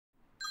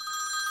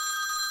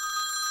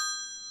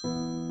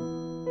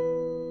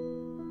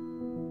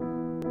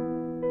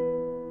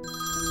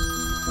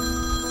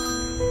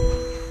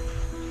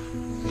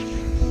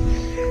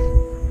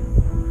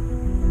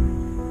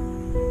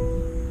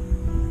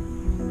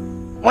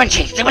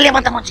Manchester, vogliamo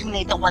andare a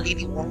mangiare quanti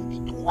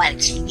di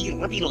qualsiasi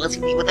tiro che si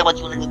poteva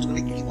mangiare con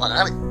le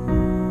chiamare.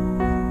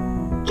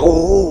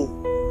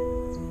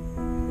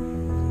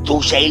 Tu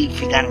sei il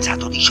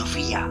fidanzato di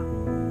Sofia.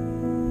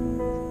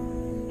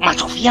 Ma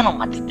Sofia non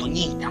mi ha detto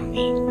niente a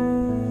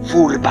me.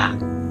 Furba,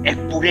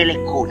 eppure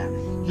leccona.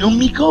 Non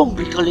mi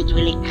compri con le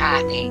tue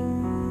leccate.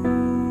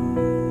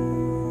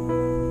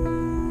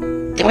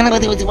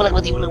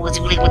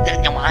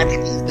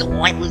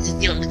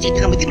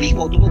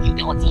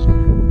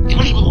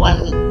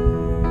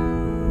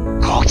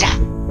 Cosa?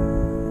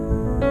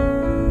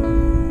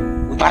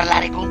 Vuoi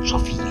parlare con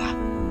Sofia?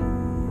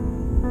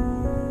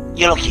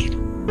 Glielo chiedo.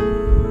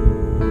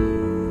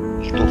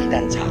 Il tuo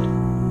fidanzato.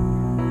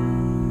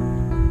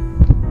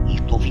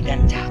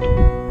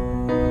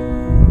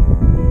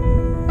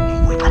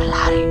 Non vuoi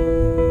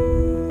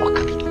parlare? Ho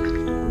capito.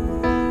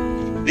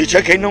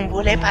 Dice che non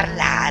vuole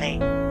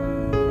parlare.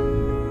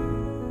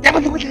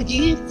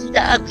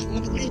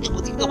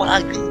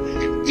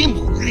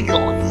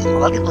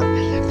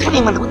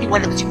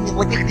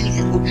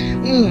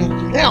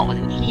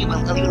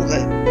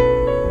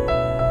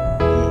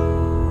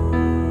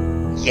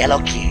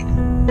 Glielo chiedo.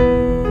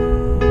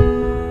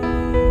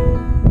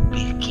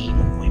 Perché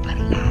non vuoi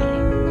parlare?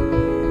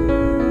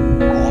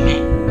 Come?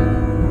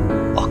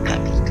 Ho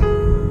capito.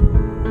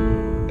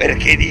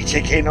 Perché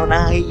dice che non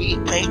hai il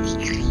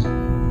pedigree.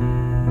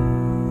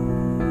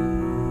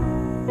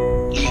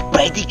 Il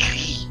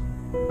pedigree?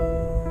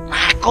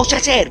 Ma a cosa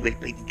serve il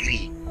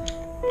pedigree?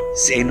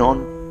 Se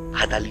non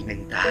ad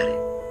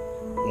alimentare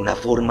una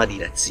forma di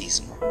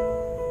razzismo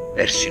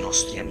verso i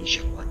nostri amici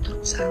a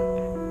quattro zampe.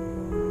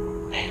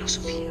 Vero,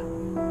 Sofia?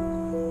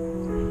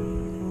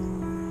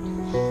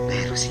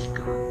 Vero,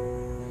 Siggo?